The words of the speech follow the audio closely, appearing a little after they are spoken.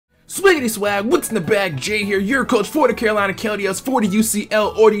Swiggity swag, what's in the bag? Jay here, your coach for the Carolina Keldeos for the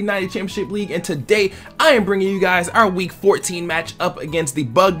UCL or the United Championship League, and today I am bringing you guys our Week 14 match up against the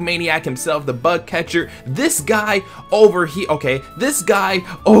bug maniac himself, the bug catcher. This guy over here,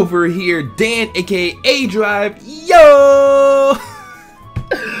 Dan, aka ADRIVE, yo!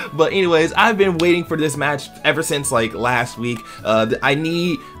 But anyways, I've been waiting for this match ever since like last week. I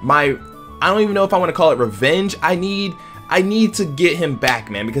don't even know if I want to call it revenge. I need to get him back,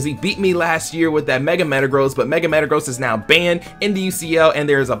 man, because he beat me last year with that Mega Metagross, but Mega Metagross is now banned in the UCL, and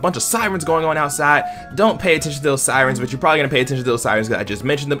there's a bunch of sirens going on outside. Don't pay attention to those sirens, but you're probably gonna pay attention to those sirens because I just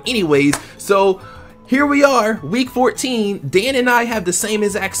mentioned them anyways. So here we are, Week 14. Dan and I have the same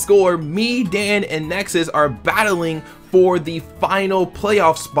exact score. Me, Dan, and Nexus are battling for the final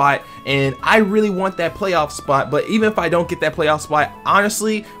playoff spot, and I really want that playoff spot. But even if I don't get that playoff spot,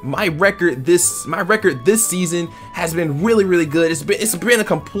 honestly, my record this season has been really good. It's been a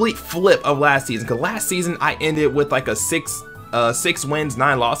complete flip of last season, because last season I ended with like a 6 wins,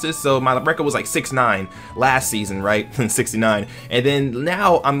 9 losses, so my record was like 6-9 last season, right? 69, and then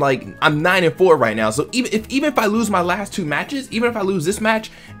now I'm 9-4 right now. So even if I lose my last 2 matches, even if I lose this match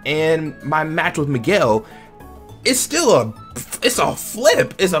and my match with Miguel, it's still it's a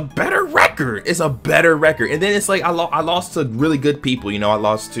flip. It's a better record. It's a better record. And then it's like I lost to really good people. You know, I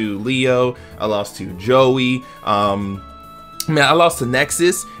lost to Leo. I lost to Joey. I lost to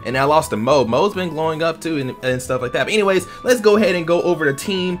Nexus, and I lost to Mo. Mo's been glowing up too, and stuff like that. But anyways, let's go ahead and go over the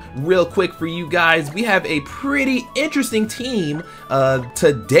team real quick for you guys. We have a pretty interesting team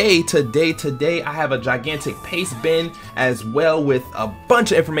today. I have a gigantic pace bin as well with a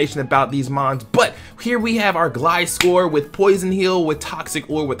bunch of information about these mons. But here we have our glide score with Poison Heal, with Toxic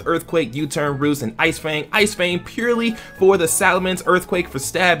Ore, with Earthquake, U-Turn, Roost, and Ice Fang. Ice Fang purely for the Salamence, Earthquake for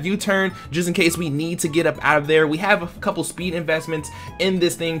stab, U-Turn just in case we need to get up out of there. We have a couple speed investments in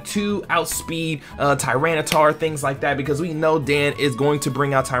this thing to outspeed Tyranitar, things like that, because we know Dan is going to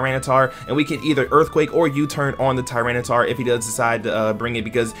bring out Tyranitar, and we can either Earthquake or U-Turn on the Tyranitar if he does decide to bring it,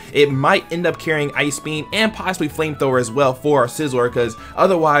 because it might end up carrying Ice Beam and possibly Flamethrower as well for our Scizor, because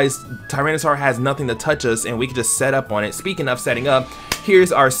otherwise Tyranitar has nothing to touch us and we can just set up on it. Speaking of setting up,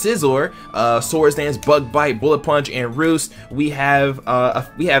 here's our Scizor, Swords Dance, Bug Bite, Bullet Punch, and Roost. We have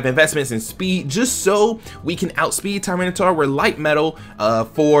investments in speed just so we can outspeed Tyranitar. We're Light Metal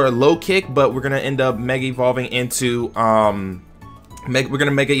for low kick, but we're gonna end up Mega Evolving into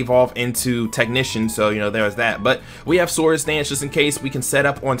Technician, so you know there's that. But we have Swords Dance just in case we can set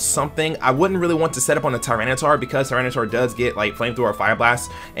up on something. I wouldn't really want to set up on a Tyranitar because Tyranitar does get like Flamethrower or Fire Blast,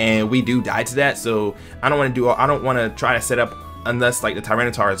 and we do die to that. So I don't want to try to set up unless like the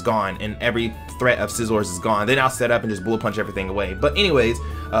Tyranitar is gone and every threat of Scizors is gone. Then I'll set up and just Bullet Punch everything away. But anyways,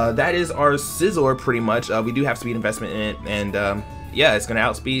 that is our Scizor pretty much. We do have speed investment in it, and yeah, it's gonna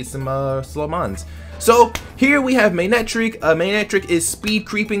outspeed some slow mons. So here we have Manectric. Manectric is speed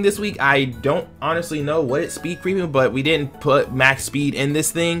creeping this week. I don't honestly know what it's speed creeping, but we didn't put max speed in this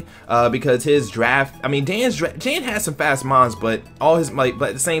thing because his draft, I mean, Dan has some fast mons, but all his but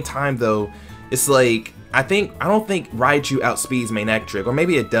at the same time though, it's like I don't think Raichu outspeeds Manectric, or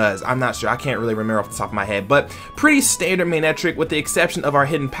maybe it does. I'm not sure. I can't really remember off the top of my head, but pretty standard Manectric with the exception of our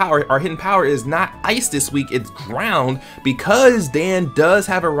hidden power. Our hidden power is not ice this week, it's ground, because Dan does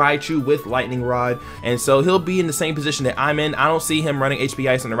have a Raichu with Lightning Rod, and so he'll be in the same position that I'm in. I don't see him running HP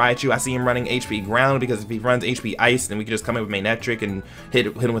Ice on the Raichu. I see him running HP Ground, because if he runs HP Ice, then we can just come in with Manectric and hit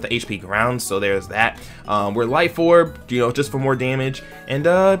him with the HP Ground, so there's that. We're Life Orb, you know, just for more damage, and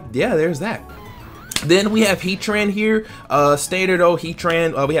yeah, there's that. Then we have Heatran here, standard old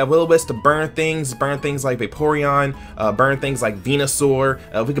Heatran. We have Will-O-Wisp to burn things like Vaporeon, burn things like Venusaur.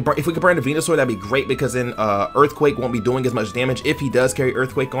 If we could burn the Venusaur, that'd be great, because then Earthquake won't be doing as much damage if he does carry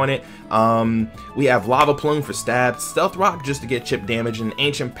Earthquake on it. We have Lava Plume for stab, Stealth Rock just to get chip damage, and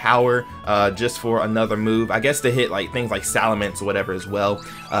Ancient Power just for another move, I guess, to hit like things like Salamence or whatever as well.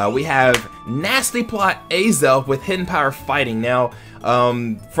 We have Nasty Plot Azelf with Hidden Power Fighting. Now,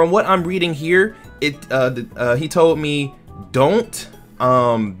 from what I'm reading here, he told me do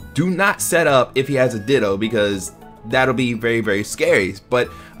not set up if he has a Ditto, because that'll be very scary. But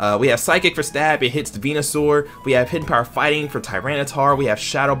we have Psychic for stab, it hits the Venusaur. We have Hidden Power Fighting for Tyranitar. We have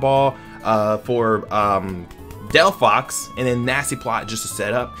Shadow Ball for Delphox, and then Nasty Plot just to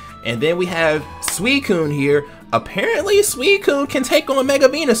set up. And then we have Suicune here. Apparently Suicune can take on Mega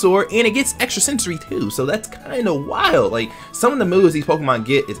Venusaur, and it gets extra sensory too, so that's kind of wild. Like, some of the moves these Pokemon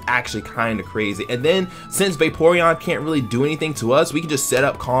get is actually kind of crazy. And then since Vaporeon can't really do anything to us, we can just set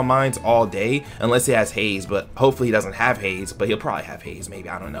up Calm Minds all day, unless he has Haze. But hopefully he doesn't have Haze, but he'll probably have Haze, maybe,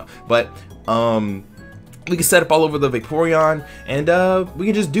 I don't know. But we can set up all over the Vaporeon, and we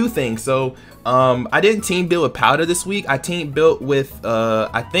can just do things. So I didn't team build with Powder this week. I team built with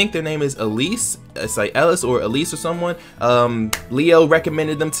I think their name is Elise. It's like Ellis or Elise or someone. Leo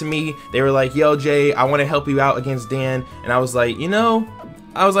recommended them to me. They were like, yo Jay, I want to help you out against Dan, and I was like, you know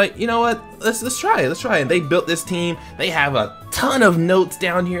what, let's try it, and they built this team. They have a ton of notes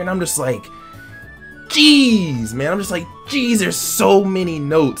down here, and I'm just like, jeez, man, there's so many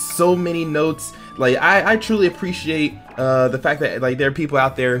notes. Like I truly appreciate the fact that like there are people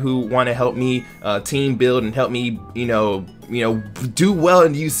out there who want to help me team build and help me, you know, do well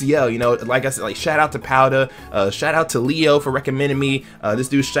in UCL. You know, like I said, like shout out to Powder, shout out to Leo for recommending me. This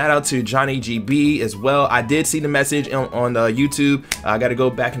dude, shout out to Johnny GB as well. I did see the message on YouTube. I got to go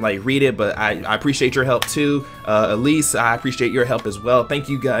back and like read it, but I appreciate your help too. Elise, I appreciate your help as well. Thank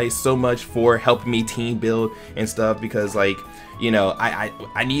you guys so much for helping me team build and stuff, because like, you know,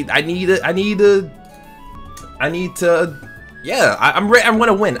 I need to, yeah, I'm ready. I want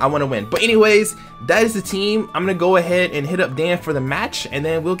to win. But anyways, that is the team. I'm gonna go ahead and hit up Dan for the match, and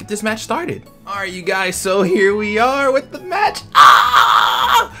then we'll get this match started. All right, you guys. So here we are with the match.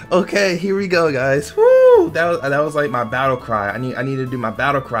 Okay, here we go, guys. Woo! That was like my battle cry. I need to do my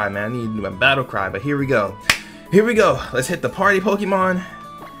battle cry, man. I need to do my battle cry. But here we go. Let's hit the party Pokemon.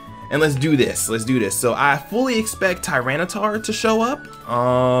 And let's do this. So I fully expect Tyranitar to show up.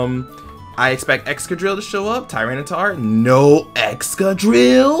 I expect Excadrill to show up. Tyranitar, no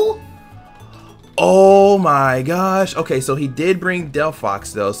Excadrill. Oh my gosh. Okay, so he did bring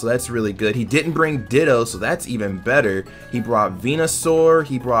Delphox though, so that's really good. He didn't bring Ditto, so that's even better. He brought Venusaur.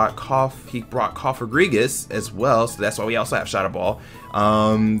 He brought Cofagrigus as well, so that's why we also have Shadow Ball.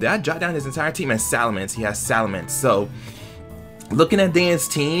 Did I jot down his entire team? And Salamence. He has Salamence. So looking at Dan's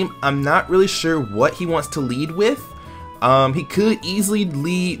team, I'm not really sure what he wants to lead with. He could easily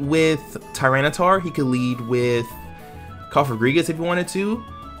lead with Tyranitar. He could lead with Cofagrigus if he wanted to.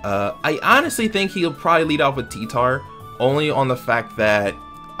 I honestly think he'll probably lead off with T-Tar, only on the fact that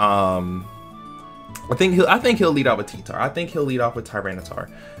I think he'll lead off with T-Tar. I think he'll lead off with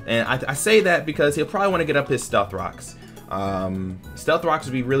Tyranitar, and I say that because he'll probably want to get up his Stealth Rocks. Stealth Rocks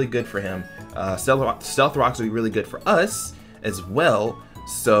would be really good for him. Stealth Rocks would be really good for us as well.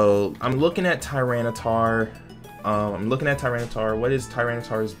 So I'm looking at Tyranitar. What is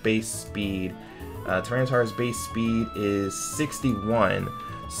Tyranitar's base speed? Tyranitar's base speed is 61.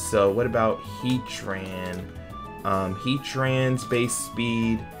 So what about Heatran? Heatran's base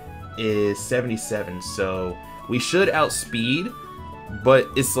speed is 77. So we should outspeed, but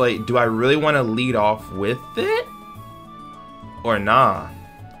it's like, do I really want to lead off with it or nah?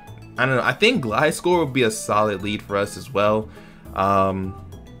 I don't know. I think Gliscor would be a solid lead for us as well. I'm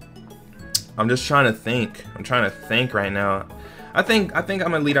just trying to think. I'm trying to think right now. I think I'm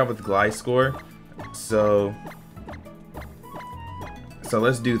gonna lead off with Gliscor. So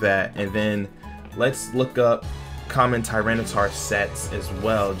let's do that, and then let's look up common Tyranitar sets as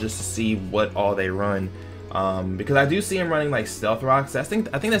well, just to see what all they run. Because I do see him running like Stealth Rocks. I think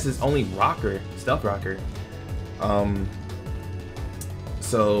that's his only rocker, Stealth Rocker.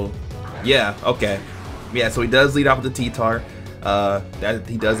 So yeah, okay, yeah. So he does lead off with the T-Tar.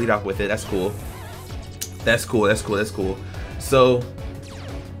 He does lead off with it. That's cool. That's cool. So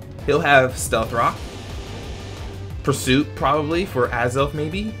he'll have Stealth Rock, Pursuit probably for Azelf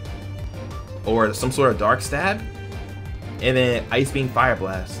maybe, or some sort of Dark Stab, and then Ice Beam, Fire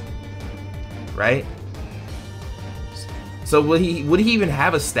Blast, right? So would he even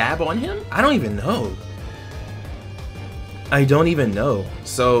have a stab on him? I don't even know.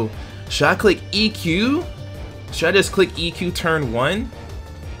 So should I click EQ? Should I just click EQ turn 1?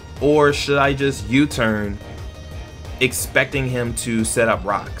 Or should I just U-turn expecting him to set up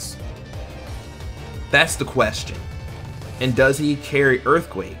rocks? That's the question. And does he carry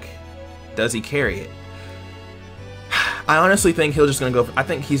Earthquake? Does he carry it? I honestly think he's just gonna go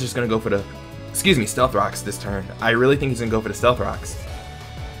for the, Stealth Rocks this turn. I really think he's gonna go for the Stealth Rocks.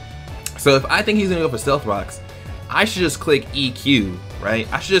 So if I think he's gonna go for Stealth Rocks, I should just click EQ, right?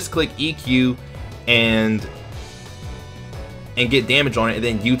 I should just click EQ and get damage on it, and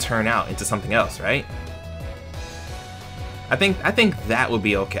then U-turn out into something else, right? I think that would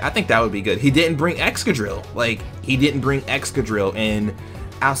be okay. I think that would be good. He didn't bring Excadrill. Like, he didn't bring Excadrill, and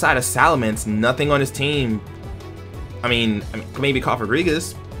outside of Salamence, nothing on his team. I mean maybe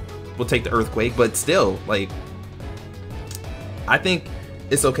Cofagrigus will take the Earthquake, but still, like, I think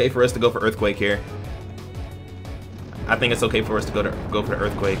it's okay for us to go for Earthquake here. I think it's okay for us to go for the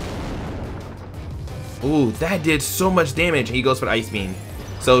Earthquake. Ooh, that did so much damage. He goes for the Ice Beam.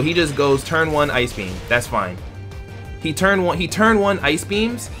 So he just goes turn 1 Ice Beam. That's fine. He turn one Ice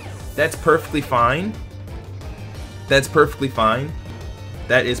Beams. That's perfectly fine. That's perfectly fine.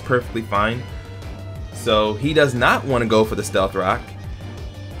 That is perfectly fine. So he does not want to go for the Stealth Rock.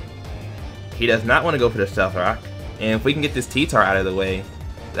 He does not want to go for the Stealth Rock. And if we can get this T-Tar out of the way,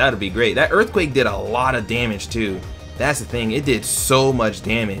 that would be great. That Earthquake did a lot of damage too. That's the thing. It did so much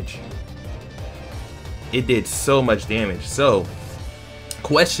damage. It did so much damage. So,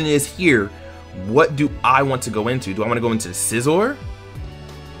 question is here, what do I want to go into? Do I want to go into the Scizor?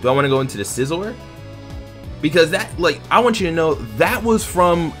 Do I want to go into the Scizor? Because that, like, I want you to know, that was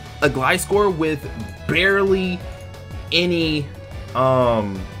from a Gliscor with barely any,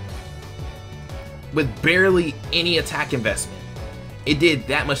 attack investment. It did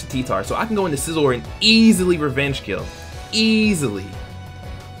that much to T-Tar. So I can go into Scizor and easily revenge kill. Easily.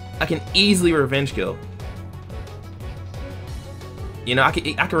 I can easily revenge kill. You know, I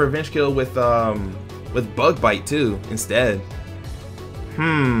can revenge kill with Bug Bite too instead.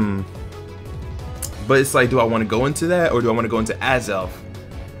 But it's like, do I want to go into that or do I want to go into Azelf?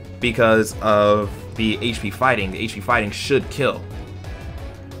 Because of the HP fighting. The HP fighting should kill.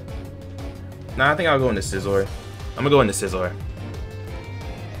 Nah, I think I'll go into Scizor. I'm gonna go into Scizor.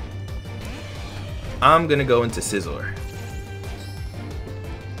 I'm gonna go into Scizor.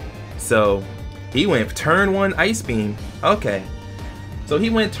 So he went turn 1 Ice Beam. Okay. So he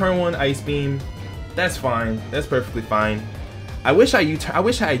went turn 1 Ice Beam. That's fine. That's perfectly fine. I wish I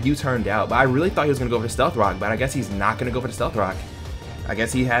had U-turned out, but I really thought he was gonna go for the Stealth Rock, but I guess he's not gonna go for the Stealth Rock. I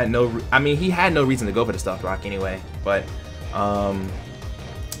guess he had no. I mean, he had no reason to go for the Stealth Rock anyway. But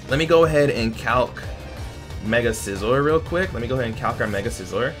let me go ahead and calc Mega Scizor real quick. Let me go ahead and calc our Mega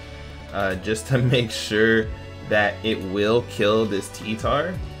Scizor, just to make sure that it will kill this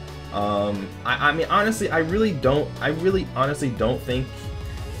T-Tar. I mean, honestly, I really honestly don't think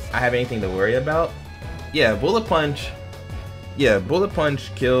I have anything to worry about. Yeah, Bullet Punch. Yeah, Bullet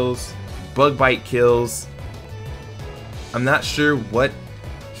Punch kills. Bug Bite kills. I'm not sure what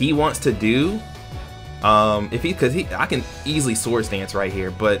he wants to do. I can easily Swords Dance right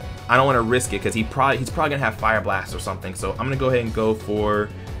here, but I don't want to risk it because he's probably gonna have Fire Blast or something. So I'm gonna go ahead and go for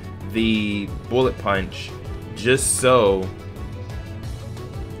the Bullet Punch, just so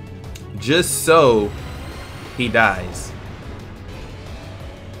he dies.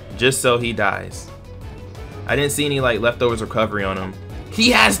 Just so he dies. I didn't see any like leftovers recovery on him. He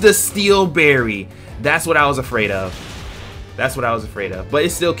has the Steel Berry. That's what I was afraid of. That's what I was afraid of. But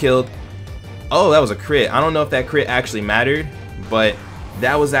it still killed. Oh, that was a crit. I don't know if that crit actually mattered, but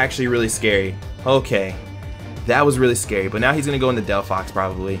that was actually really scary. Okay. That was really scary. But now he's gonna go into Delphox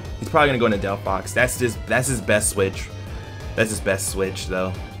probably. He's probably gonna go into Delphox. That's his best switch. That's his best switch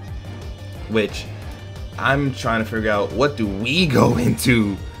though. Which I'm trying to figure out, what do we go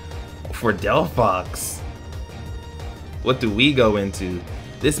into for Delphox? What do we go into?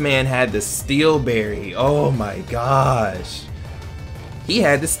 This man had the Steel Berry. Oh my gosh. He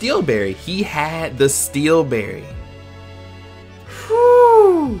had the Steel Berry. He had the Steel Berry.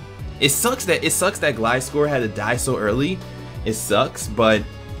 Whew. It sucks that Gliscor had to die so early. It sucks, but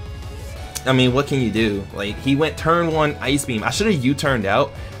I mean, what can you do? Like, he went turn 1 Ice Beam. I should have U-turned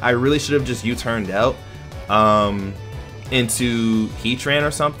out. I really should have just U-turned out into Heatran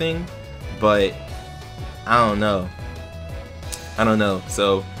or something, but I don't know. I don't know.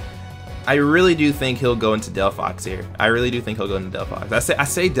 So I really do think he'll go into Delphox here. I really do think he'll go into Delphox. I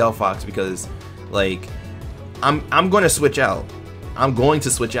say Delphox because, like, I'm going to switch out. I'm going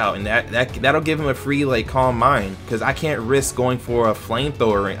to switch out, and that'll give him a free, like, Calm Mind, because I can't risk going for a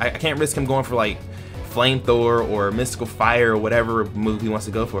Flamethrower. I can't risk him going for, like, Flamethrower or Mystical Fire or whatever move he wants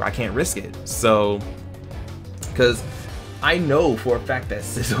to go for. I can't risk it. So, because I know for a fact that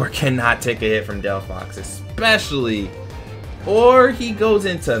Scizor cannot take a hit from Delphox, especially. Or he goes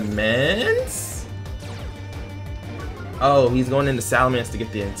into Mence. Oh, he's going into Salamence to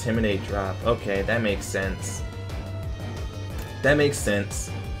get the Intimidate drop. Okay, that makes sense. That makes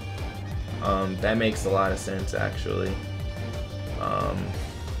sense. That makes a lot of sense, actually.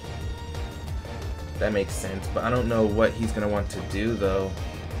 That makes sense, but I don't know what he's gonna want to do, though.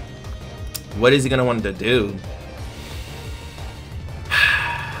 What is he gonna want to do?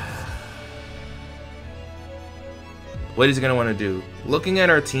 What is he gonna want to do? Looking at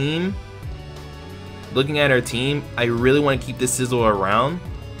our team, I really want to keep this Scizor around.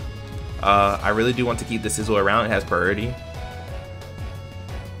 I really do want to keep the Scizor around. It has priority.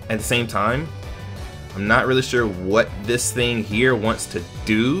 At the same time, I'm not really sure what this thing here wants to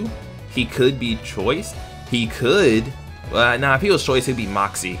do. He could be choiced. He could. Well, nah, if he was choiced, he'd be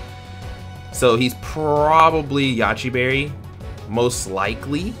Moxie. So he's probably Yache Berry, most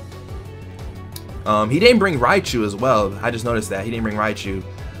likely. He didn't bring Raichu as well. I just noticed that he didn't bring Raichu.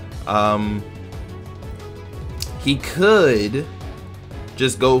 He could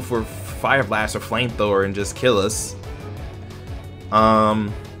just go for Fire Blast or Flamethrower and just kill us.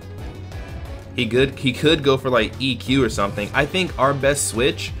 He could go for like EQ or something. I think our best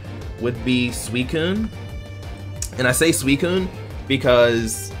switch would be Suicune. And I say Suicune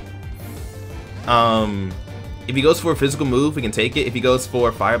because if he goes for a physical move, we can take it. If he goes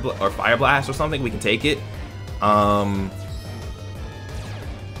for Fire Blast or something, we can take it.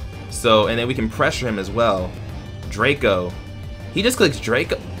 So, and then we can pressure him as well. Draco. He just clicks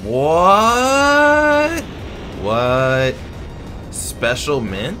Draco. What? What? Special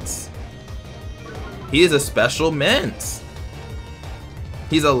Mints? He is a Special Mints.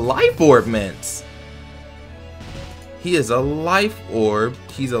 He's a Life Orb Mints. He is a Life Orb.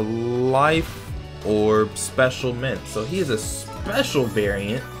 He's a Life Orb Special Mint. So he is a special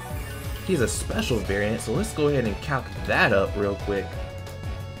variant. He's a special variant. So let's go ahead and calc that up real quick.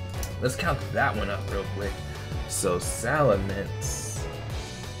 Let's calc that one up real quick. So Salamence.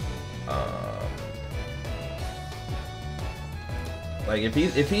 Like if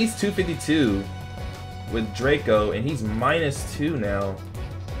he's 252 with Draco and he's -2 now,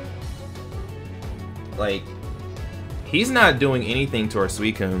 like he's not doing anything to our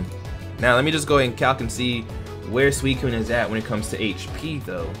Suicune. Now let me just go ahead and calc and see where Suicune is at when it comes to HP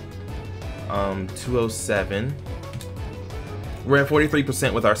though. 207. We're at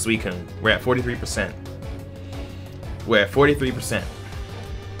 43% with our Suicune. We're at 43%. We're at 43%.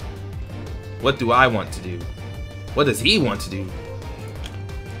 What do I want to do? What does he want to do?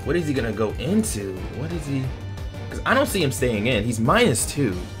 What is he gonna go into? What is he? Because I don't see him staying in. He's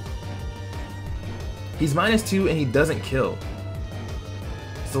 -2. He's -2 and he doesn't kill.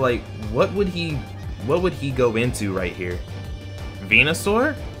 So like, what would he go into right here?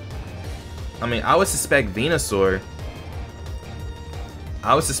 Venusaur? I mean, I would suspect Venusaur.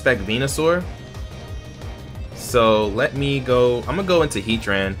 So let me go. I'm gonna go into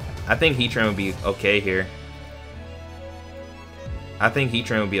Heatran. I think Heatran would be okay here.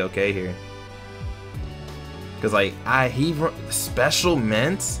 Cause like he Special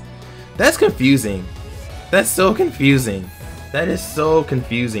Mints? That's confusing. That's so confusing. That is so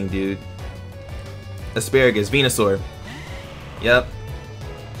confusing, dude. Asparagus, Venusaur. Yep.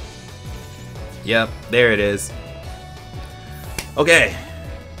 Yep, there it is. Okay.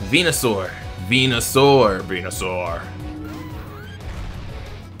 Venusaur.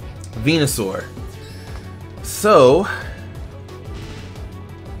 So,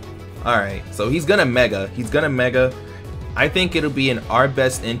 alright, so he's gonna Mega. I think it'll be in our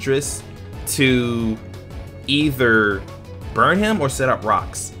best interest to either burn him or set up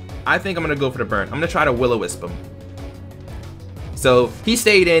rocks. I think I'm gonna go for the burn. I'm gonna try to Will-O-Wisp him. So he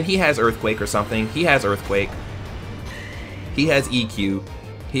stayed in. He has Earthquake or something. He has Earthquake. He has EQ.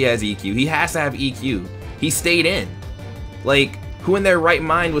 He has to have EQ. He stayed in. Like, who in their right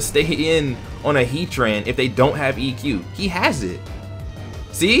mind would stay in on a Heatran if they don't have EQ? He has it.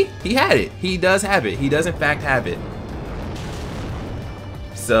 See? He had it. He does have it. He does in fact have it.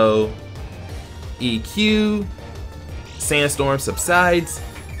 So EQ, Sandstorm subsides.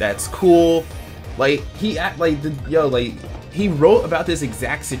 That's cool. Like he he wrote about this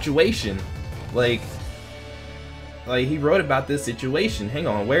exact situation. Like he wrote about this situation. Hang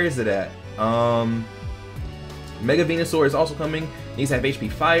on, where is it at? Mega Venusaur is also coming. Needs to have HP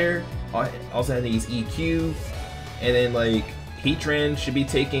Fire. Also needs EQ, and then like Heatran should be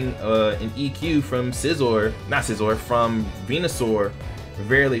taking an EQ from from Venusaur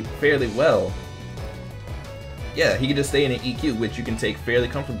fairly well. Yeah, he can just stay in an EQ, which you can take fairly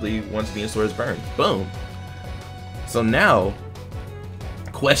comfortably once Venusaur is burned. Boom. So now,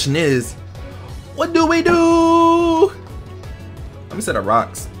 question is, what do we do? I'm gonna set up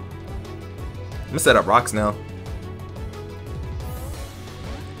rocks. Now.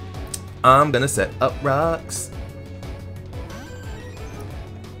 I'm gonna set up rocks.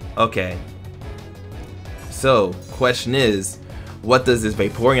 Okay. So, question is, what does this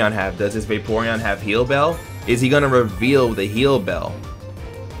Vaporeon have? Does this Vaporeon have Heal Bell? Is he gonna reveal the Heal Bell?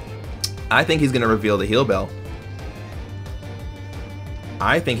 I think he's gonna reveal the Heal Bell.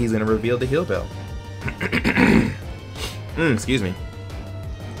 Excuse me.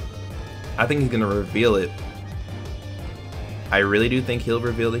 I think he's gonna reveal it. I really do think he'll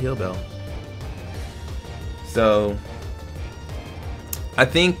reveal the Heal Bell. So, I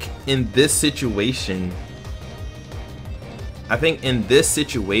think in this situation, I could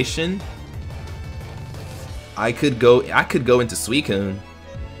go into Suicune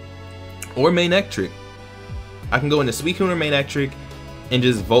or Manectric. I can go into Suicune or Manectric and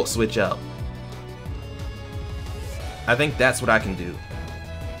just Volt Switch out. I think that's what I can do.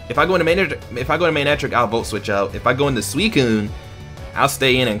 If I go into Manectric, I'll Volt Switch out. If I go into Suicune, I'll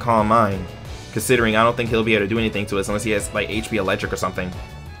stay in and Calm Mind, considering I don't think he'll be able to do anything to us unless he has like HP Electric or something.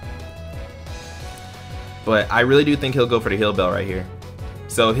 But I really do think he'll go for the Heal Bell right here.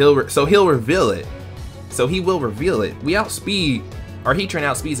 So he'll reveal it. So he will reveal it. We outspeed, our Heatran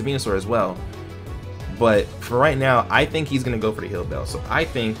outspeeds the Venusaur as well. But for right now, I think he's gonna go for the Heal Bell. So I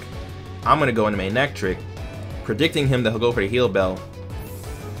think I'm gonna go into Manectric, predicting him that he'll go for the Heal Bell,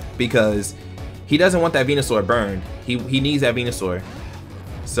 because he doesn't want that Venusaur burned. He needs that Venusaur.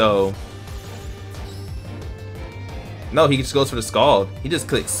 So no, he just goes for the Scald. He just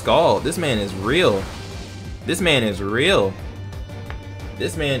clicks Scald. This man is real. This man is real.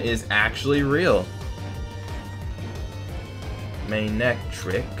 This man is actually real.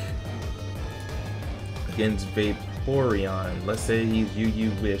 Manectric against Vaporeon. Let's say he's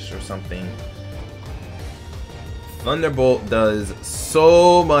Wish or something. Thunderbolt does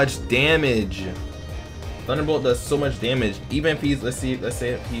so much damage. Thunderbolt does so much damage. Even if he's, let's say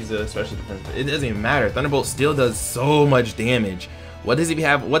if he's a special defense, it doesn't even matter. Thunderbolt still does so much damage. What does he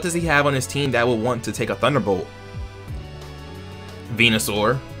have? What does he have on his team that will want to take a Thunderbolt?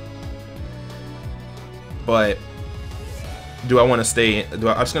 Venusaur. But do I want to stay? I'm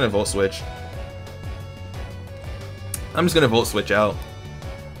just gonna Volt Switch. I'm just gonna Volt Switch out.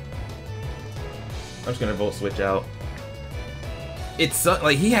 It's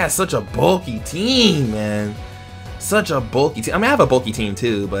like he has such a bulky team, man. Such a bulky team. I mean, I have a bulky team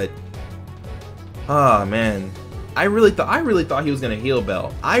too, but oh man, I really thought he was gonna Heal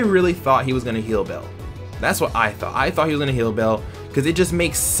Bell. That's what I thought. I thought he was gonna Heal Bell because it just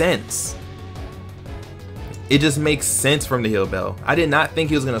makes sense. It just makes sense from the Heal Bell. I did not think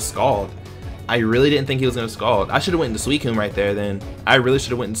he was gonna Scald. I really didn't think he was gonna Scald. I should have went into Suicune right there. Then I really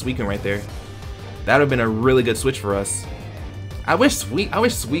should have went into Suicune right there. That would have been a really good switch for us. I wish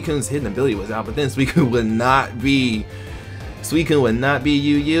Suicune's hidden ability was out, but then Suicune would not be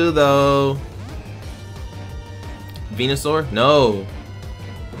UU though. Venusaur? No.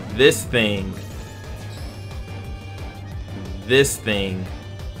 This thing.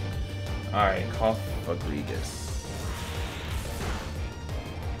 Alright, Rodriguez.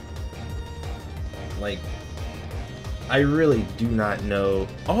 Like, I really do not know.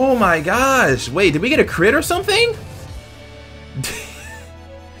 Oh my gosh! Wait, did we get a crit or something?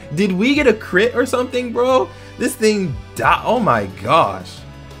 Did we get a crit or something, bro? This thing died. Oh my gosh.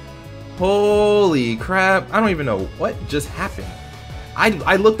 Holy crap. I don't even know what just happened.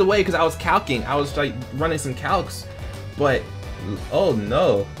 I looked away because I was calcing. I was like running some calcs. But, oh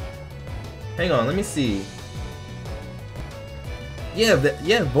no. Hang on, let me see. Yeah,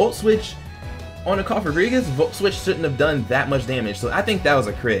 Volt Switch on a Rodriguez, Volt Switch shouldn't have done that much damage. So I think that was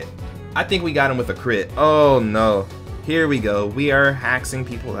a crit. I think we got him with a crit. Oh no. Here we go. We are hacking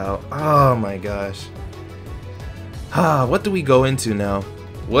people out. Oh my gosh. What do we go into now?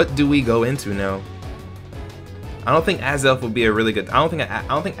 I don't think Azelf would be a really good. I don't think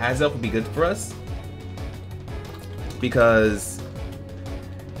Azelf would be good for us, because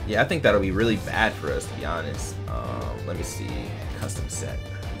yeah, I think that'll be really bad for us, to be honest. Let me see. Custom set.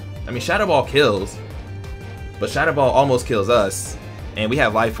 I mean, Shadow Ball kills, but Shadow Ball almost kills us, and we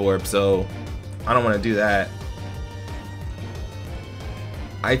have Life Orb, so I don't want to do that.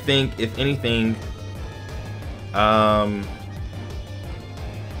 I think if anything,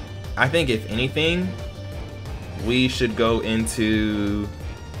 we should go into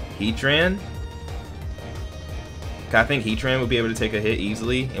Heatran. I think Heatran would be able to take a hit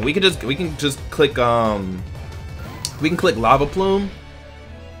easily, and we can just click Lava Plume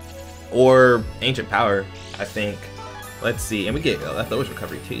or Ancient Power, I think. Let's see, and we get Leftovers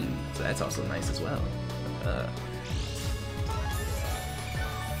Recovery too, so that's also nice as well.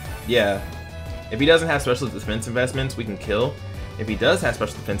 Yeah, if he doesn't have special defense investments, we can kill. If he does have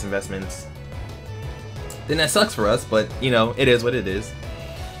special defense investments, then that sucks for us, but you know, it is what it is.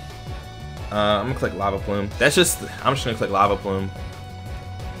 I'm gonna click Lava Plume. I'm just gonna click Lava Plume.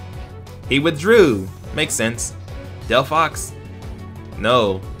 He withdrew. Makes sense. Delphox?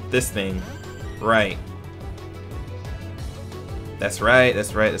 No, this thing. Right. That's right.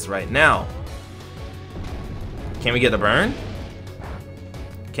 Now, can we get a burn?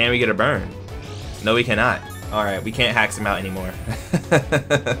 No, we cannot. Alright, we can't hack him out anymore.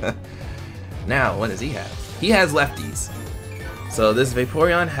 Now, what does he have? He has lefties. So this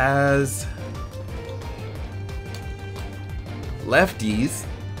Vaporeon has lefties.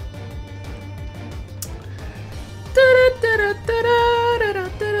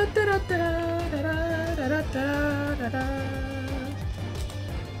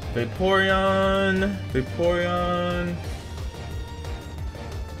 Vaporeon.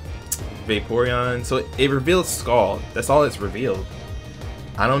 Vaporeon. So it reveals Scald. That's all it's revealed.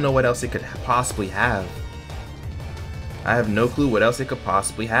 I don't know what else it could possibly have. I have no clue what else it could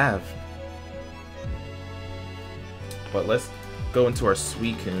possibly have. But let's go into our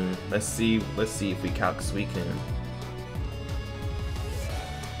Suicune. Let's see if we calc Suicune.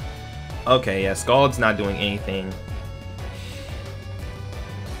 Okay, yeah, Scald's not doing anything.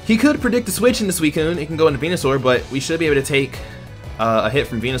 He could predict the switch into Suicune. It can go into Venusaur, but we should be able to take a hit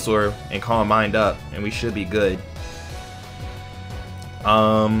from Venusaur and Calm Mind up, and we should be good.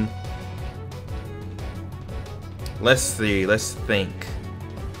 Let's see. Let's think.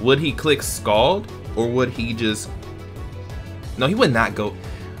 Would he click Scald, or would he just? No, he would not go.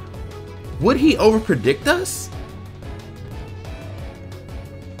 Would he overpredict us?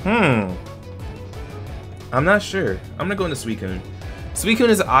 I'm not sure. I'm gonna go into Suicune. Suicune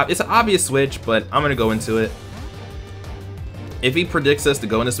is it's an obvious switch, but I'm gonna go into it. If he predicts us to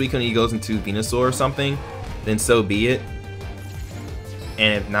go into Suicune and he goes into Venusaur or something, then so be it.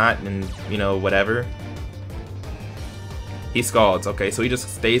 And if not, then, you know, whatever. He Scalds. Okay, so he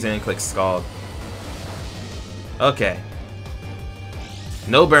just stays in and clicks Scald. Okay.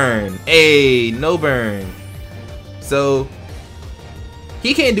 No burn. Hey, no burn. So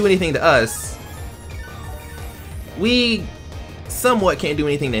he can't do anything to us. We somewhat can't do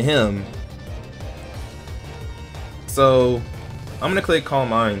anything to him. So I'm gonna click Calm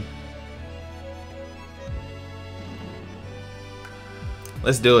Mind.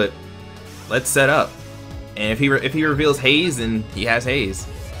 Let's do it. Let's set up. And if he reveals Haze, then he has Haze.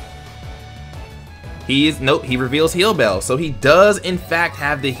 Nope, he reveals Heal Bell. So he does in fact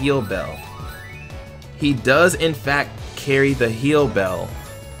have the Heal Bell. He does in fact carry the Heal Bell.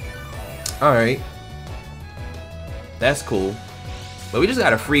 Alright. That's cool. But we just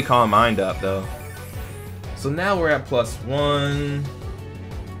got a free Calm Mind up though. So now we're at +1.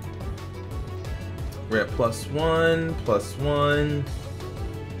 We're at +1, +1.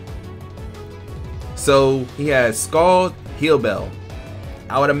 So he has Scald, Heal Bell.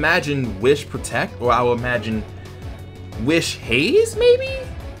 I would imagine Wish Protect, or I would imagine Wish Haze, maybe?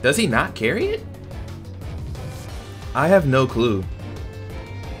 Does he not carry it? I have no clue.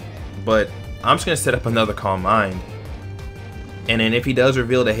 But I'm just gonna set up another Calm Mind. And then if he does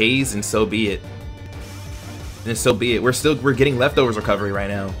reveal the Haze, then so be it. Then so be it. We're getting Leftovers recovery right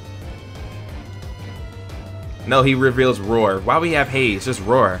now. No, he reveals Roar. Why we have Haze? Just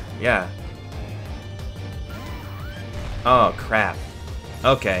Roar. Yeah. Oh crap.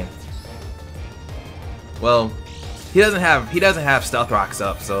 Okay. Well, he doesn't have Stealth Rocks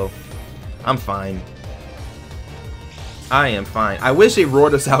up, so I'm fine. I am fine. I wish they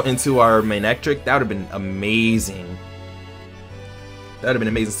roared us out into our Manectric. That would have been amazing. That would have been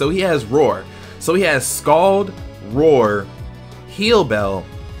amazing. So he has Roar. So he has Scald, Roar, Heal Bell.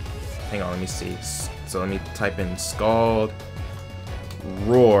 Hang on, let me see. So let me type in Scald,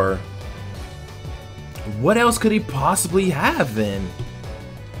 Roar. What else could he possibly have then?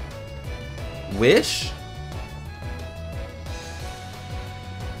 Wish?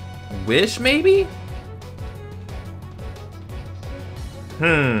 Wish maybe?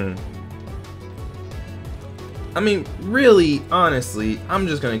 I mean, really, honestly, I'm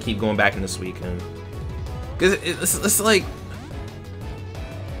just gonna keep going back into Suicune. Cause it's like,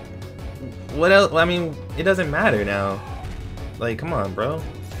 what else? I mean, it doesn't matter now. Like, come on, bro.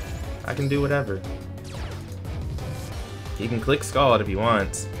 I can do whatever. He can click Scald if he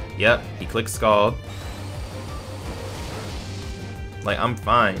wants. Yep, he clicks Scald. Like, I'm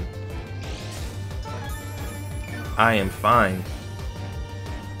fine. I am fine.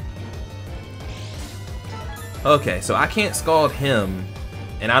 Okay, so I can't Scald him,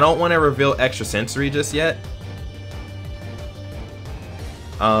 and I don't want to reveal Extra Sensory just yet.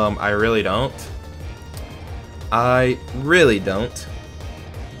 I really don't. I really don't.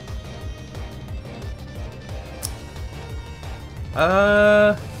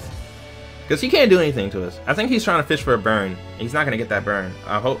 Because he can't do anything to us. I think he's trying to fish for a burn. He's not gonna get that burn.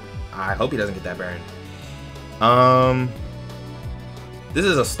 I hope he doesn't get that burn. This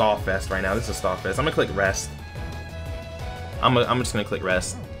is a stall fest right now. This is a stall fest. I'm gonna click rest. I'm just gonna click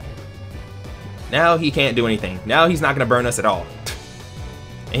rest. Now he can't do anything. Now he's not gonna burn us at all.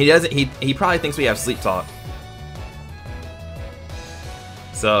 And he doesn't. He probably thinks we have Sleep Talk.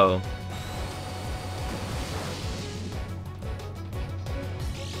 So.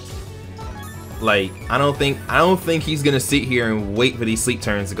 Like, I don't think he's gonna sit here and wait for these sleep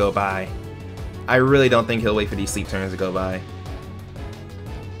turns to go by. I really don't think he'll wait for these sleep turns to go by.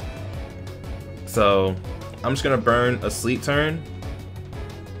 So, I'm just gonna burn a sleep turn.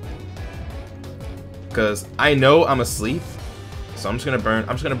 Cause I know I'm asleep. So I'm just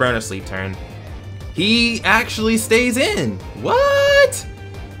gonna burn a sleep turn. He actually stays in. What?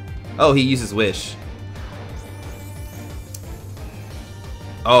 Oh, he uses wish.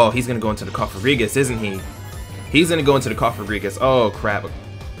 Oh, he's gonna go into the Cofagrigus, isn't he? He's gonna go into the Cofagrigus. Oh crap.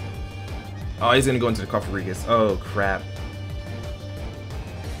 Oh, he's gonna go into the Cofagrigus. Oh crap.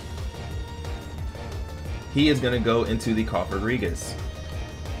 He is gonna go into the Cofagrigus.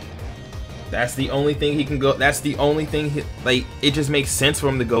 That's the only thing he can go. That's the only thing. Like, it just makes sense for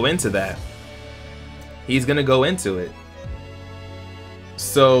him to go into that. He's gonna go into it.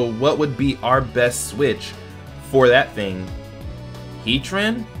 So, what would be our best switch for that thing?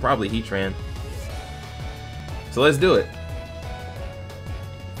 Heatran? Probably Heatran. So let's do it.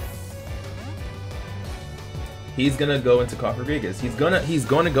 He's gonna go into Cofagrigus. He's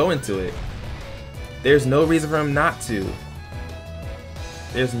gonna go into it. There's no reason for him not to.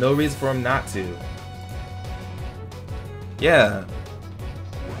 There's no reason for him not to. Yeah.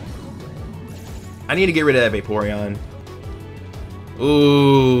 I need to get rid of that Vaporeon.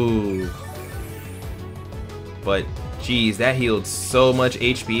 Ooh. But, geez, that healed so much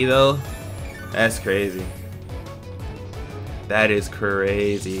HP though. That's crazy. That is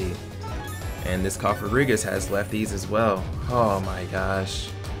crazy. And this Cofagrigus has lefties as well. Oh my gosh.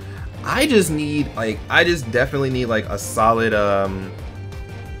 I just definitely need like a solid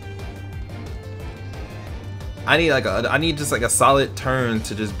I need just like a solid turn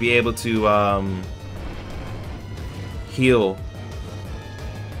to just be able to heal.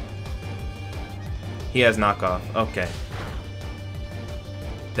 He has knockoff. Okay.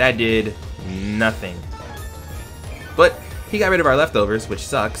 That did nothing. But he got rid of our leftovers, which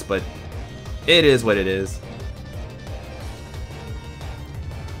sucks, but it is what it is.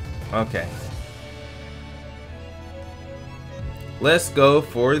 Okay. Let's go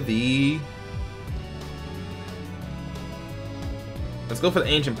for the... Let's go for the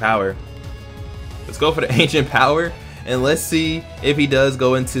Ancient Power. Let's go for the Ancient Power, and let's see if he does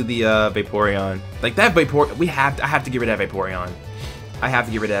go into the Vaporeon. Like that Vaporeon, I have to get rid of that Vaporeon. I have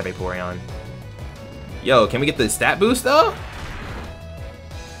to get rid of that Vaporeon. Yo, can we get the stat boost though?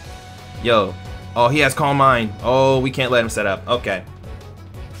 Yo. Oh, he has Calm Mind. Oh, we can't let him set up. Okay.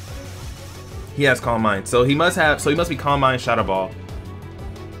 He has Calm Mind. So he must be Calm Mind, Shadow Ball.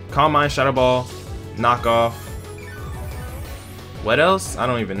 Calm Mind, Shadow Ball, Knockoff. What else? I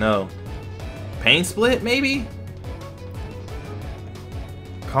don't even know. Pain Split, maybe?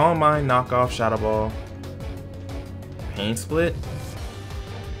 Calm Mind, Knockoff, Shadow Ball. Pain Split?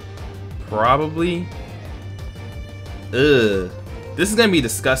 Probably. Ugh. This is gonna be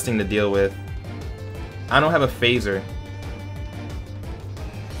disgusting to deal with. I don't have a phaser.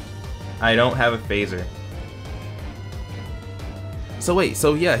 I don't have a phaser. So wait,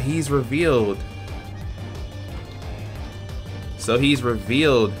 so yeah, he's revealed. So he's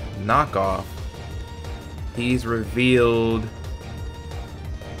revealed Knockoff. He's revealed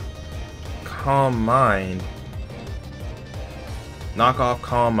Calm Mind. Knockoff,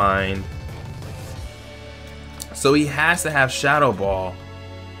 Calm Mind. So he has to have Shadow Ball.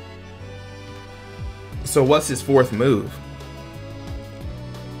 So what's his fourth move?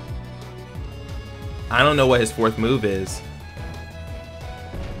 I don't know what his fourth move is.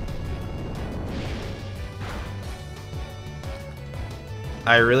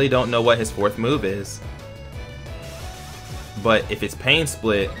 I really don't know what his fourth move is. But if it's Pain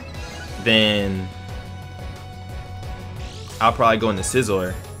Split, then I'll probably go into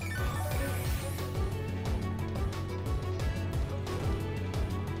Scizor.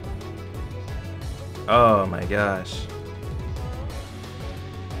 Oh my gosh.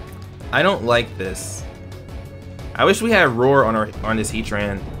 I don't like this. I wish we had Roar on this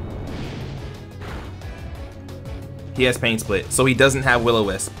Heatran. He has Pain Split, so he doesn't have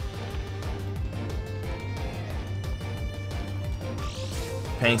Will-O-Wisp.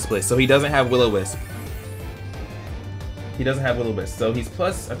 Pain Split, so he doesn't have Will-O-Wisp. He doesn't have Will-O-Wisp, so he's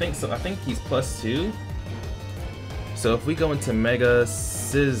plus. I think he's +2. So if we go into Mega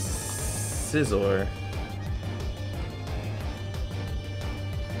Scizor.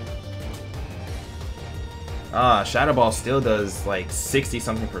 Ah, Shadow Ball still does like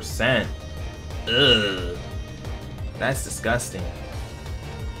 60-something%. Ugh. That's disgusting.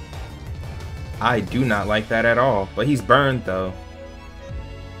 I do not like that at all. But he's burned though.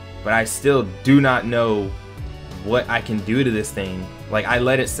 But I still do not know what I can do to this thing. Like, I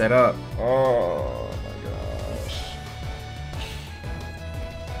let it set up. Oh my gosh.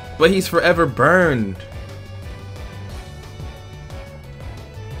 But he's forever burned.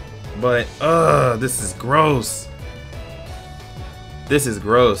 But, this is gross. This is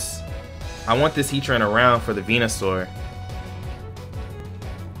gross. I want this Heatran around for the Venusaur.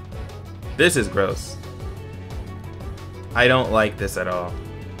 This is gross. I don't like this at all.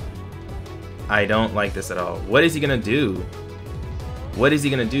 I don't like this at all. What is he gonna do? What is he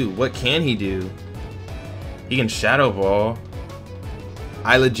gonna do? What can he do? He can Shadow Ball.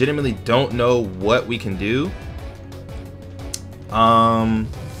 I legitimately don't know what we can do. Oh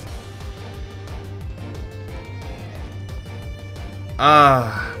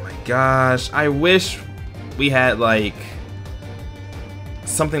my gosh. I wish we had like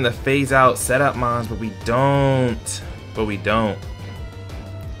something to phase out setup mons, but we don't.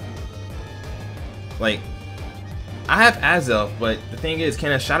 Like, I have Azelf, but the thing is,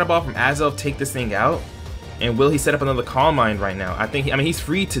 can a Shadow Ball from Azelf take this thing out? And will he set up another Calm Mind right now? I mean, he's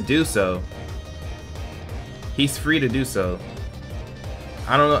free to do so. He's free to do so.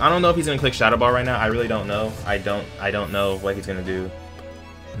 I don't know if he's gonna click Shadow Ball right now. I really don't know. I don't know what he's gonna do.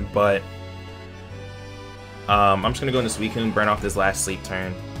 But I'm just gonna go into Suicune, burn off this last sleep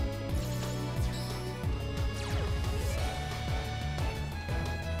turn.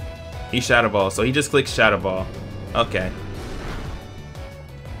 He Shadow Ball, so he just clicks Shadow Ball. Okay.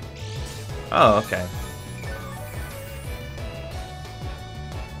 Oh, okay.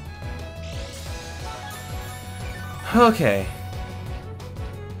 Okay.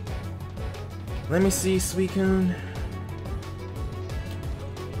 Let me see, Suicune.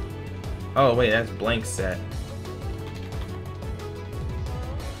 Oh wait, that's blank set.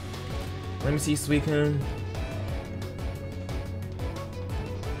 Let me see, Suicune.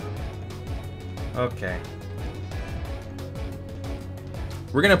 Okay.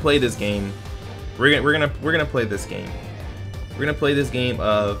 We're gonna play this game. We're gonna play this game. We're gonna play this game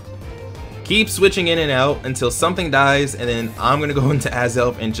of keep switching in and out until something dies, and then I'm gonna go into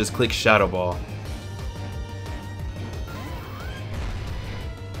Azelf and just click Shadow Ball.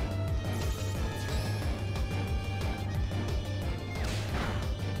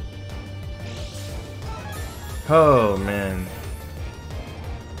 Oh man.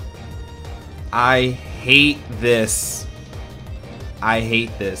 I hate this. I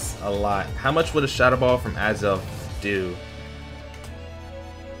hate this a lot. How much would a Shadow Ball from Azelf do?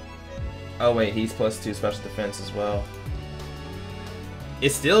 Oh wait, he's +2 special defense as well.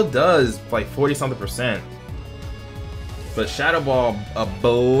 It still does like 40-something%. But Shadow Ball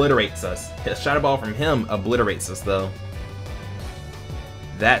obliterates us. A Shadow Ball from him obliterates us though.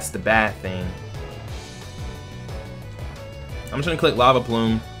 That's the bad thing. I'm just gonna click Lava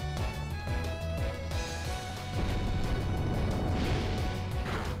Plume.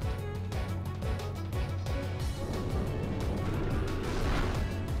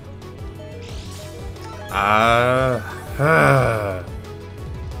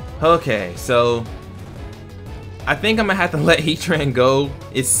 Okay, so I think I'm gonna have to let Heatran go.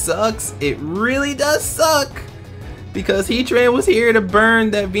 It sucks. It really does suck. Because Heatran was here to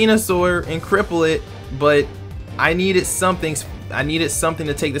burn that Venusaur and cripple it, but I needed something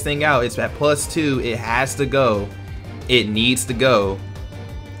to take this thing out. It's at +2. It has to go. It needs to go.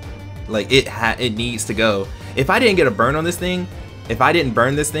 Like it needs to go. If I didn't get a burn on this thing, if I didn't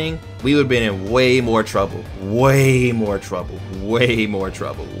burn this thing, we would have been in way more trouble. Way more trouble. Way more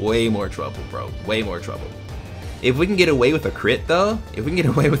trouble. Way more trouble, bro. Way more trouble. If we can get away with a crit though, if we can get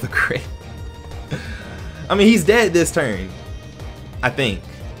away with a crit. I mean, he's dead this turn, I think.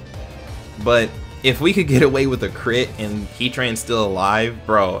 But if we could get away with a crit and Heatran's still alive,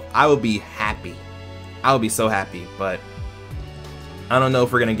 bro, I would be happy. I would be so happy, but I don't know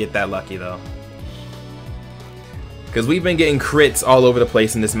if we're gonna get that lucky though. Because we've been getting crits all over the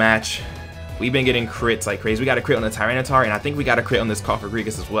place in this match. We've been getting crits like crazy. We got a crit on the Tyranitar, and I think we got a crit on this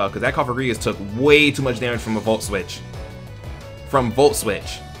Cofagrigus as well, because that Cofagrigus took way too much damage from a Volt Switch. From Volt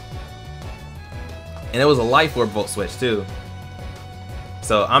Switch. And it was a Life Orb Volt Switch too.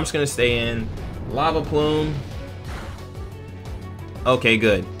 So I'm just going to stay in. Lava Plume. Okay,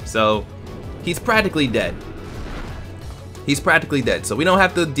 good. So he's practically dead. He's practically dead. So we don't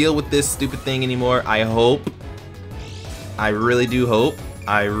have to deal with this stupid thing anymore, I hope. I really do hope.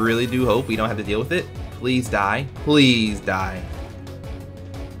 I really do hope we don't have to deal with it. Please die. Please die.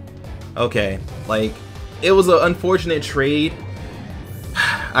 Okay, like, it was an unfortunate trade.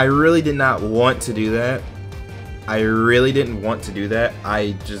 I really did not want to do that. I really didn't want to do that.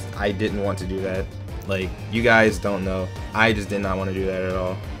 I didn't want to do that. Like, you guys don't know. I just did not want to do that at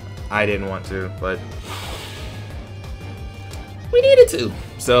all. I didn't want to, but we needed to.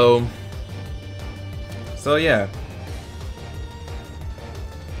 So yeah.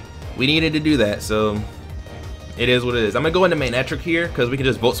 We needed to do that, so it is what it is. I'm gonna go into Manectric here because we can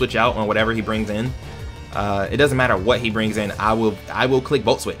just Volt Switch out on whatever he brings in. It doesn't matter what he brings in. I will click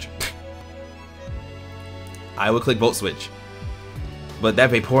Volt Switch. I will click Volt Switch. But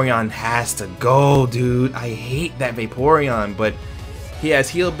that Vaporeon has to go, dude. I hate that Vaporeon, but he has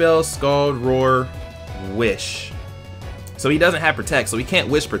Heal Bell, Scald, Roar, Wish. So he doesn't have Protect, so he can't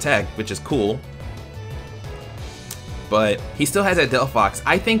Wish Protect, which is cool. But he still has that Delphox.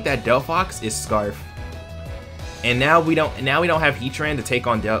 I think that Delphox is Scarf. And now we don't have Heatran to take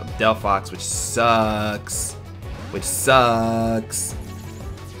on Delphox, which sucks. Which sucks.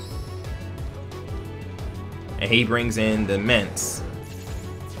 And he brings in the Mints.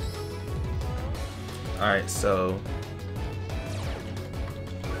 Alright, so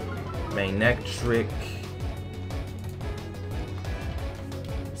Manectric,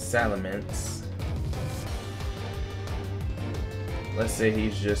 Salamence. Let's say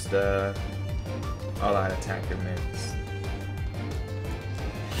he's just all-out attacker Mints.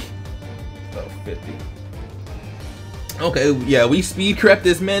 Oh, 50. Okay, yeah, we speed crept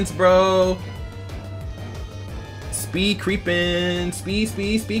this Mints, bro. Speed creeping, speed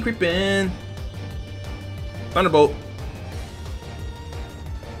creeping. Thunderbolt.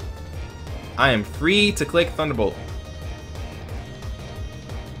 I am free to click Thunderbolt.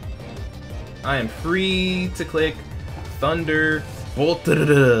 I am free to click Thunderbolt.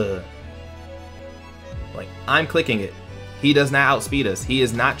 Like, I'm clicking it. He does not outspeed us. He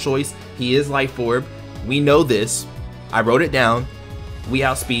is not Choice. He is Life Orb. We know this. I wrote it down. We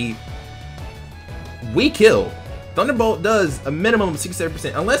outspeed. We kill. Thunderbolt does a minimum of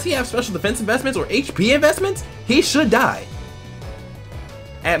 67%. Unless he has special defense investments or HP investments, he should die.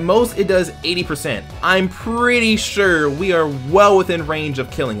 At most, it does 80%. I'm pretty sure we are well within range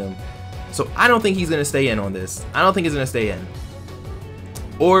of killing him. So I don't think he's going to stay in on this. I don't think he's going to stay in.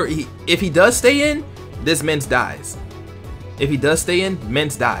 Or if he does stay in, this Mints dies. If he does stay in,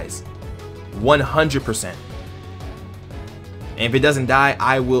 Mints dies. 100%. And if it doesn't die,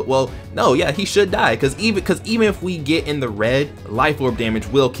 I will, well, no, yeah, he should die. Because even if we get in the red, Life Orb damage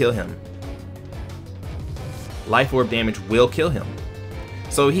will kill him. Life Orb damage will kill him.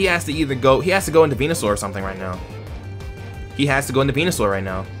 So he has to either go, he has to go into Venusaur or something right now. He has to go into Venusaur right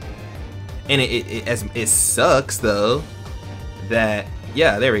now. And it sucks, though, that,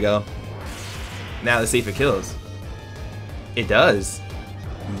 yeah, there we go. Now let's see if it kills. It does.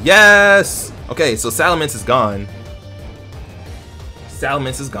 Yes! Okay, so Salamence is gone.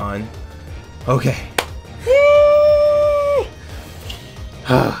 Salamence is gone. Okay.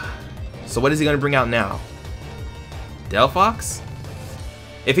 So what is he going to bring out now? Delphox?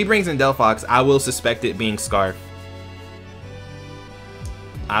 If he brings in Delphox, I will suspect it being Scarf.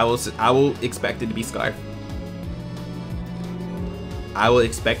 I will expect it to be Scarf. I will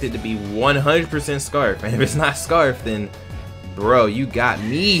expect it to be 100% Scarf. And if it's not Scarf, then bro, you got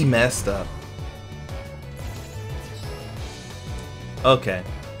me messed up. Okay.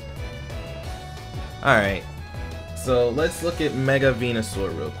 Alright. So let's look at Mega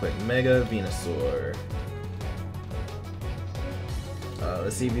Venusaur real quick. Mega Venusaur.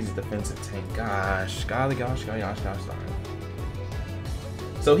 Let's see if he's a defensive tank. Gosh. Golly gosh, golly gosh, gosh darn.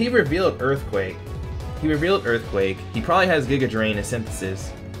 So he revealed Earthquake. He probably has Giga Drain and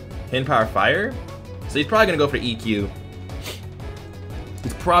Synthesis. Pin Power Fire? So he's probably gonna go for EQ.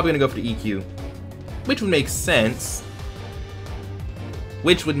 He's probably gonna go for the EQ. Which would make sense.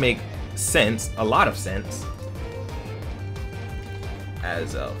 Which would make sense, a lot of sense.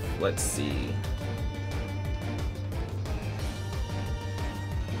 As of, let's see.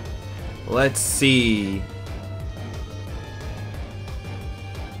 Let's see.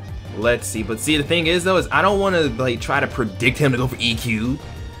 But see, the thing is though, is I don't want to like try to predict him to go for EQ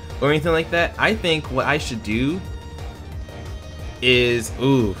or anything like that. I think what I should do is,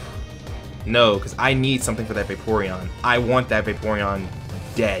 ooh, no, because I need something for that Vaporeon. I want that Vaporeon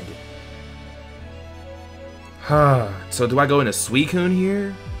dead. So do I go into Suicune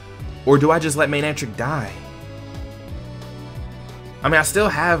here? Or do I just let Manectric die? I mean, I still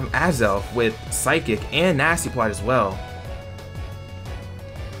have Azelf with Psychic and Nasty Plot as well.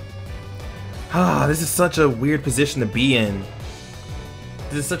 This is such a weird position to be in.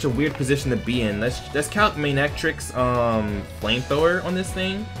 Let's count Manectric's Flamethrower on this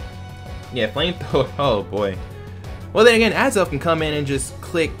thing. Yeah, Flamethrower. Oh boy. Well, then again, Azelf can come in and just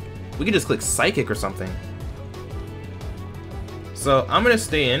click. We can just click Psychic or something. So I'm gonna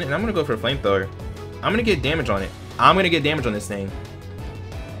stay in and I'm gonna go for a Flamethrower. I'm gonna get damage on it. I'm gonna get damage on this thing.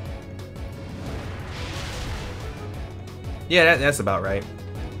 Yeah, that's about right.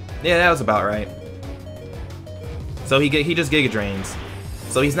 Yeah, that was about right. So he just Giga Drains.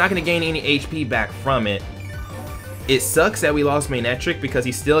 So he's not gonna gain any HP back from it. It sucks that we lost Manectric because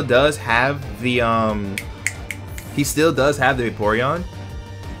he still does have the Vaporeon,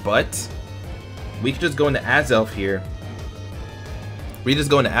 but we could just go into Azelf here. We just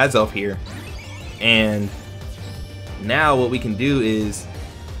go into Azelf here. And now what we can do is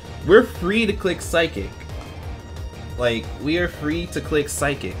we're free to click Psychic. Like, we are free to click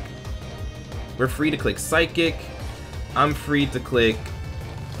Psychic. We're free to click Psychic. I'm free to click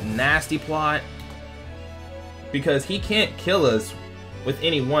Nasty Plot. Because he can't kill us with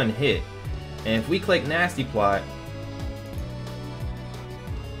any one hit. And if we click Nasty Plot,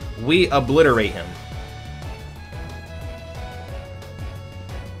 we obliterate him.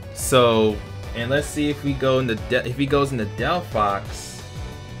 So, and let's see if we go into if he goes into Delphox.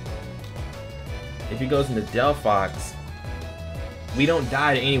 If he goes into Delphox, we don't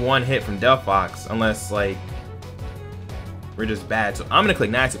die to any one hit from Delphox unless like we're just bad. So I'm gonna click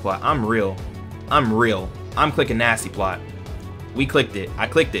Nasty Plot. I'm real. I'm real. I'm clicking Nasty Plot. We clicked it. I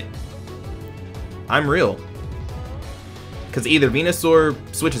clicked it. I'm real. Cause either Venusaur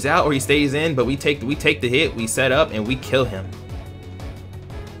switches out or he stays in, but we take the hit, we set up, and we kill him.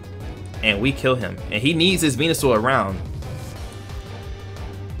 And we kill him. And he needs his Venusaur around.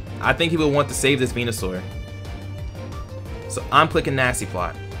 I think he will want to save this Venusaur. So I'm clicking Nasty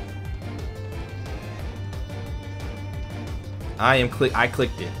Plot. I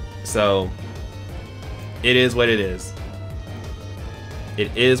clicked it. So it is what it is.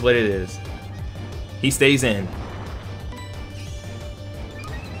 It is what it is. He stays in.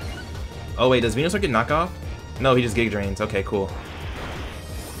 Oh wait, does Venusaur get knocked off? No, he just Giga Drains. Okay, cool.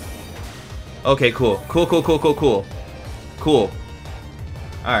 Okay, cool. Cool. Cool.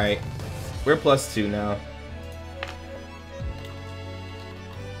 Alright. We're +2 now.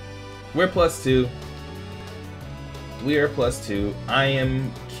 We're +2. We are +2. I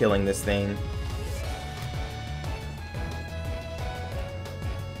am killing this thing.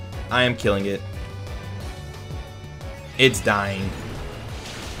 I am killing it. It's dying.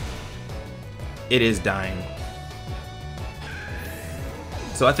 It is dying.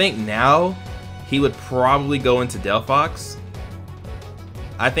 So I think now he would probably go into Delphox.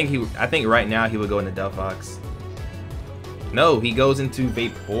 I think right now he would go into Delphox. No, he goes into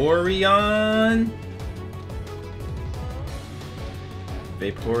Vaporeon.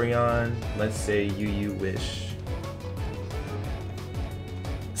 Vaporeon. Let's say you wish.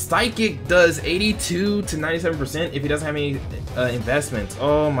 Psychic does 82 to 97% if he doesn't have any investments.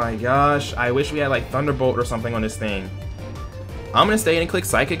 Oh my gosh. I wish we had like Thunderbolt or something on this thing. I'm gonna stay in and click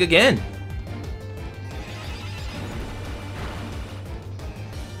Psychic again.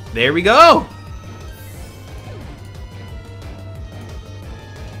 There we go.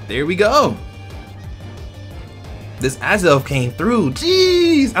 There we go. This Azelf came through.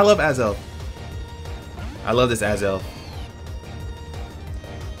 Jeez. I love Azelf. I love this Azelf.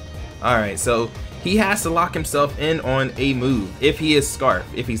 Alright, so he has to lock himself in on a move if he is Scarf.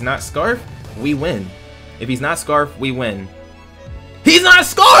 If he's not Scarf, we win. If he's not Scarf, we win. He's not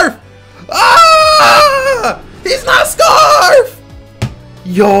Scarf! Ah! He's not Scarf!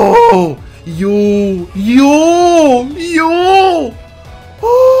 Yo!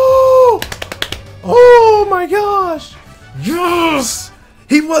 Oh! Oh my gosh! Yes!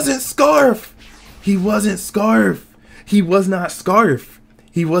 He wasn't Scarf! He wasn't Scarf! He was not Scarf!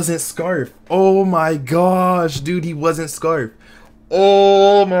 He wasn't Scarf. Oh my gosh, dude, he wasn't Scarf.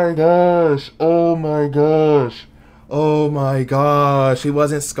 Oh my gosh. Oh my gosh. Oh my gosh, he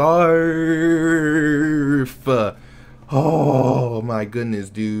wasn't Scarf. Oh my goodness,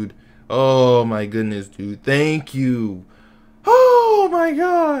 dude. Oh my goodness, dude. Thank you. Oh my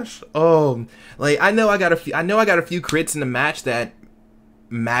gosh. Oh, like I know I got a few crits in the match that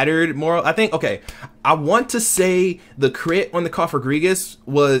mattered more. I think, okay, I want to say the crit on the Cofagrigus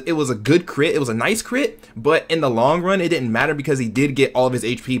was a good crit. It was a nice crit, but in the long run, it didn't matter because he did get all of his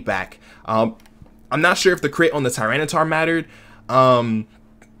HP back. I'm not sure if the crit on the Tyranitar mattered,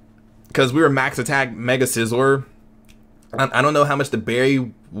 because we were max attack Mega Scizor. I don't know how much the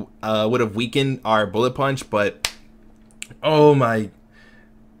berry would have weakened our Bullet Punch, but oh my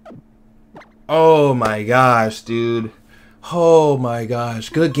gosh, dude. Oh my gosh,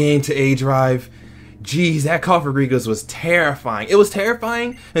 good game to A-Drive. Jeez, that Cofagrigus was terrifying. It was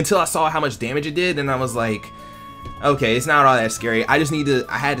terrifying until I saw how much damage it did, and I was like, okay, it's not all that scary. I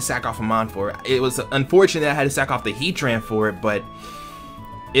had to sack off a Mon for it. It was unfortunate that I had to sack off the Heatran for it, but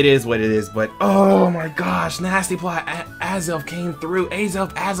it is what it is. But oh my gosh, Nasty Plot, Azelf came through.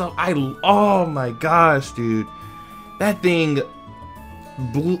 Azelf, oh my gosh, dude. That thing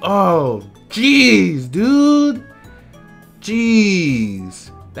blew, oh, jeez, dude. Jeez,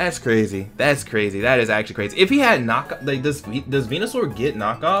 that's crazy. That's crazy. That is actually crazy. If he had knockoff, like, does Venusaur get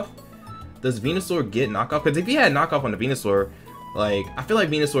knockoff? Does Venusaur get knockoff? Because if he had knockoff on the Venusaur, like, I feel like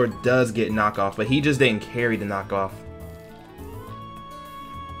Venusaur does get knockoff, but he just didn't carry the knockoff.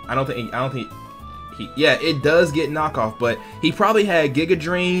 Yeah, it does get knockoff, but he probably had Giga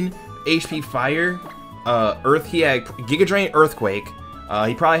Drain, HP Fire, he had Giga Drain, Earthquake.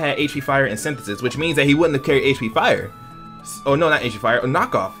 He probably had HP Fire and Synthesis, which means that he wouldn't have carried HP Fire. Oh no, not HP Fire,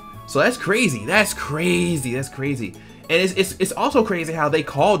 knockoff. So that's crazy. That's crazy. That's crazy. And it's also crazy how they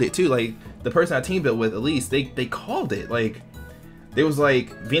called it too. Like the person I team built with, at least they called it. Like there was like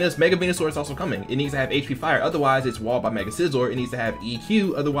Mega Venusaur is also coming. It needs to have HP Fire, otherwise it's walled by Mega Scizor. It needs to have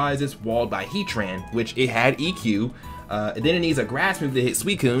EQ, otherwise it's walled by Heatran, which it had EQ. And then it needs a grass move to hit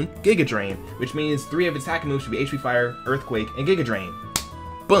Suicune, Giga Drain, which means 3 of its attacking moves should be HP Fire, Earthquake, and Giga Drain.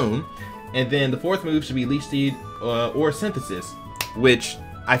 Boom. And then the 4th move should be Leech Seed or Synthesis, which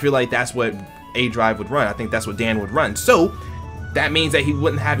I feel like that's what A-Drive would run. I think that's what Dan would run. So that means that he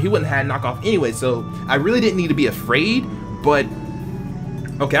wouldn't have knockoff anyway. So I really didn't need to be afraid, but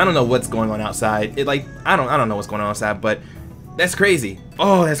okay, I don't know what's going on outside. I don't know what's going on outside, but that's crazy.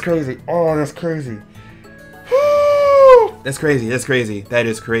 Oh, that's crazy. Oh, that's crazy. That's crazy. That's crazy. That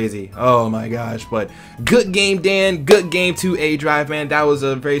is crazy. Oh my gosh. But good game, Dan. Good game to A-Drive, man. That was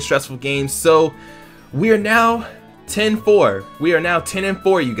a very stressful game. So we are now 10-4. We are now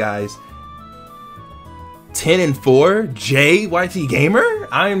 10-4, you guys. 10-4? JYT Gamer?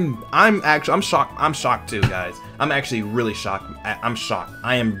 I'm shocked. I'm shocked too, guys. I'm actually really shocked. I'm shocked.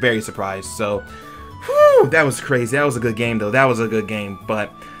 I am very surprised. So, whew, that was crazy. That was a good game, though. That was a good game. But,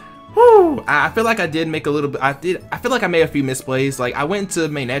 whew, I feel like I did make a little bit. I feel like I made a few misplays. Like I went to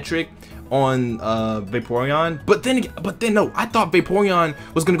Manectric on Vaporeon, but then no, I thought Vaporeon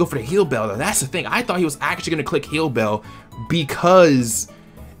was gonna go for the Heal Bell, though. That's the thing. I thought he was actually gonna click Heal Bell because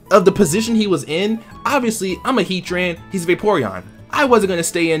of the position he was in. Obviously, I'm a Heatran, he's Vaporeon. I wasn't gonna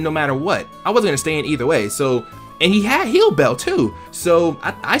stay in no matter what. I wasn't gonna stay in either way. So, and he had Heal Bell too. So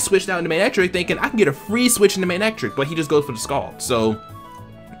I switched out into Manectric thinking I can get a free switch into Manectric, but he just goes for the Scald. So,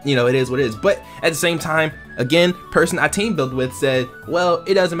 you know, it is what it is. But at the same time, again, person I team built with said, well,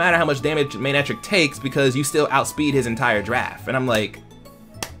 it doesn't matter how much damage Manectric takes because you still outspeed his entire draft. And I'm like,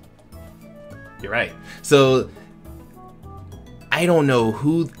 you're right. So I don't know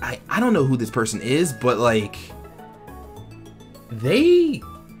who I don't know who this person is, but like they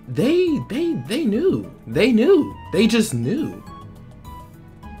knew. They just knew.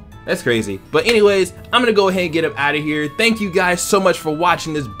 That's crazy. But anyways, I'm gonna go ahead and get up out of here. Thank you guys so much for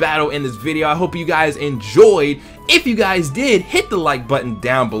watching this battle and this video. I hope you guys enjoyed. If you guys did, hit the like button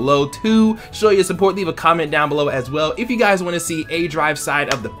down below to show your support. Leave a comment down below as well. If you guys want to see A-Drive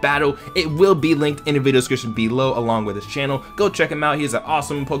side of the battle, it will be linked in the video description below along with his channel. Go check him out. He's an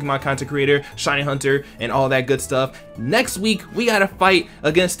awesome Pokemon content creator, shiny hunter, and all that good stuff. Next week, we got a fight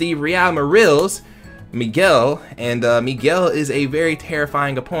against the Real Marils, Miguel, and Miguel is a very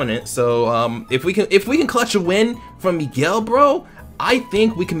terrifying opponent. So if we can clutch a win from Miguel, bro, I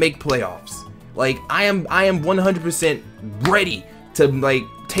think we can make playoffs. Like I am 100% ready to like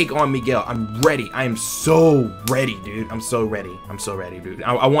take on Miguel. I'm ready. I am so ready, dude. I'm so ready. I'm so ready, dude.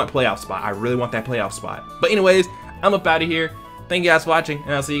 I want playoff spot. I really want that playoff spot. But anyways, I'm up out of here. Thank you guys for watching,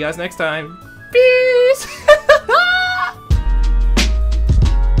 and I'll see you guys next time. Peace.